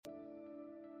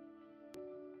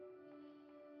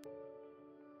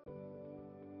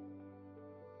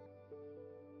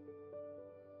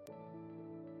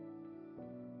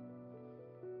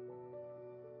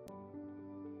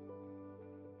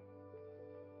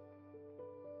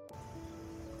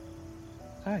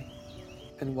Hi,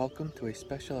 and welcome to a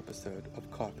special episode of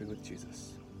Coffee with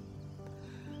Jesus.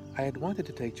 I had wanted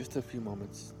to take just a few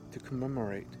moments to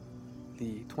commemorate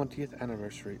the 20th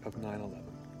anniversary of 9/11.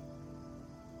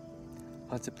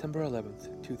 On September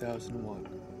 11th, 2001,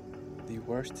 the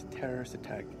worst terrorist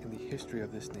attack in the history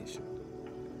of this nation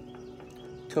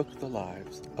took the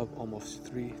lives of almost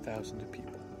 3,000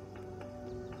 people.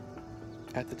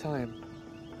 At the time,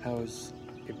 I was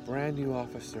a brand new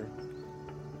officer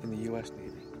in the U.S.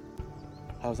 Navy.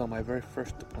 I was on my very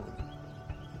first deployment.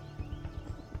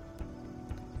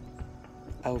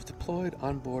 I was deployed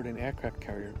on board an aircraft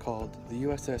carrier called the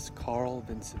USS Carl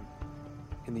Vinson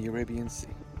in the Arabian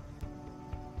Sea.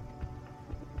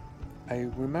 I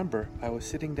remember I was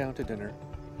sitting down to dinner,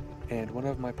 and one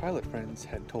of my pilot friends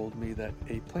had told me that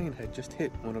a plane had just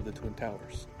hit one of the Twin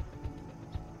Towers.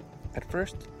 At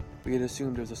first, we had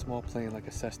assumed it was a small plane like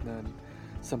a Cessna, and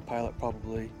some pilot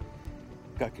probably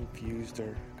got confused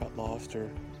or got lost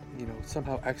or,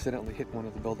 somehow accidentally hit one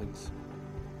of the buildings.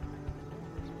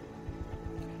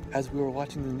 As we were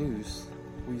watching the news,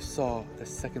 we saw the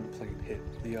second plane hit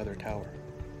the other tower.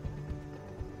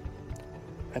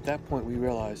 At that point, we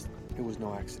realized it was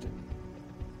no accident.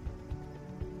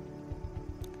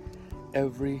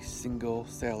 Every single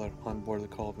sailor on board the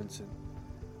Carl Vinson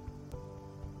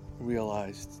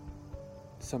realized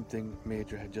something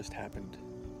major had just happened.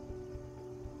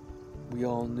 We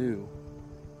all knew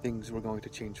things were going to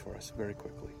change for us very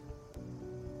quickly.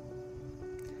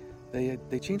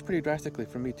 They changed pretty drastically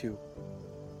for me too,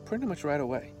 pretty much right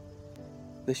away.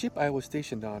 The ship I was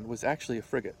stationed on was actually a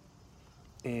frigate,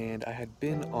 and I had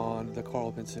been on the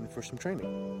Carl Vinson for some training.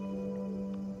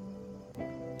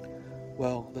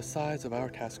 Well, the size of our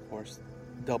task force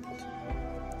doubled,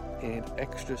 and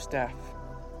extra staff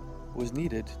was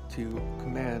needed to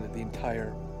command the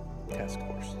entire task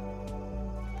force.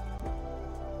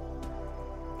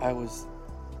 I was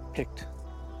picked,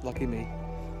 lucky me,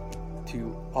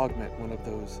 to augment one of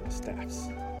those staffs.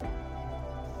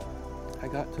 I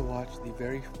got to watch the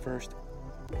very first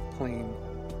plane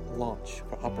launch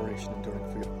for Operation Enduring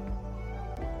Freedom.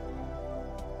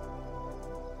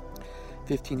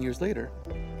 15 years later,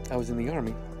 I was in the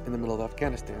Army in the middle of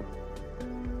Afghanistan,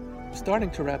 starting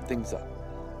to wrap things up.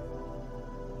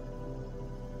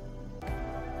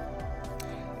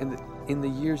 In the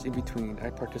years in between, I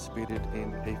participated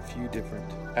in a few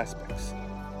different aspects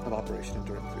of Operation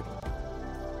Enduring Freedom.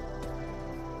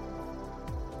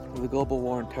 The global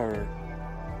war on terror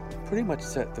pretty much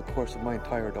set the course of my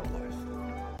entire adult life.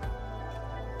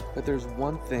 But there's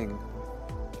one thing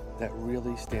that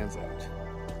really stands out.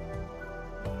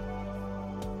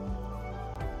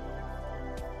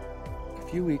 A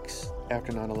few weeks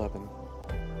after 9/11,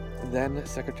 then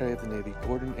Secretary of the Navy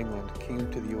Gordon England came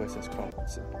to the USS Carl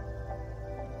Vinson,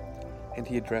 and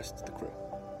he addressed the crew.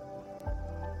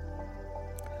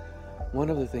 One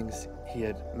of the things he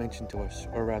had mentioned to us,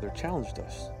 or rather challenged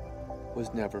us,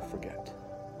 was never forget.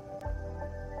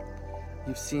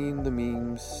 You've seen the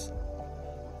memes,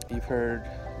 you've heard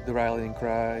the rallying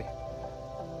cry,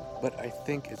 but I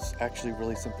think it's actually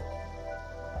really simple.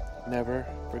 Never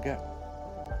forget.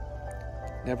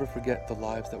 Never forget the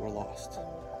lives that were lost.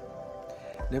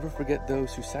 Never forget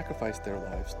those who sacrificed their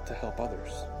lives to help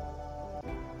others.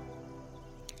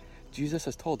 Jesus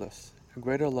has told us, "A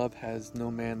greater love has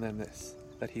no man than this,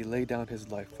 that he lay down his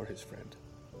life for his friend."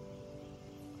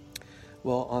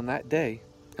 Well, on that day,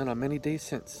 and on many days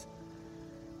since,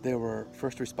 there were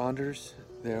first responders,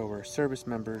 there were service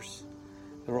members,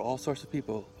 there were all sorts of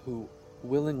people who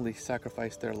willingly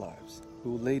sacrificed their lives,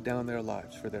 who laid down their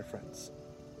lives for their friends.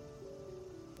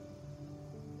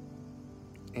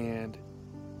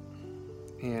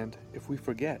 And if we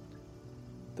forget,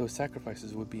 those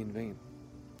sacrifices would be in vain.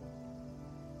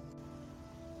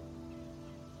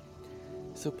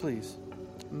 So please,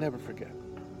 never forget.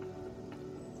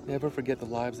 Never forget the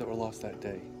lives that were lost that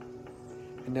day.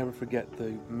 And never forget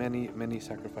the many, many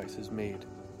sacrifices made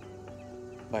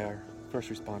by our first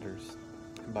responders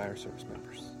and by our service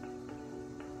members.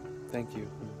 Thank you,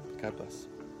 and God bless.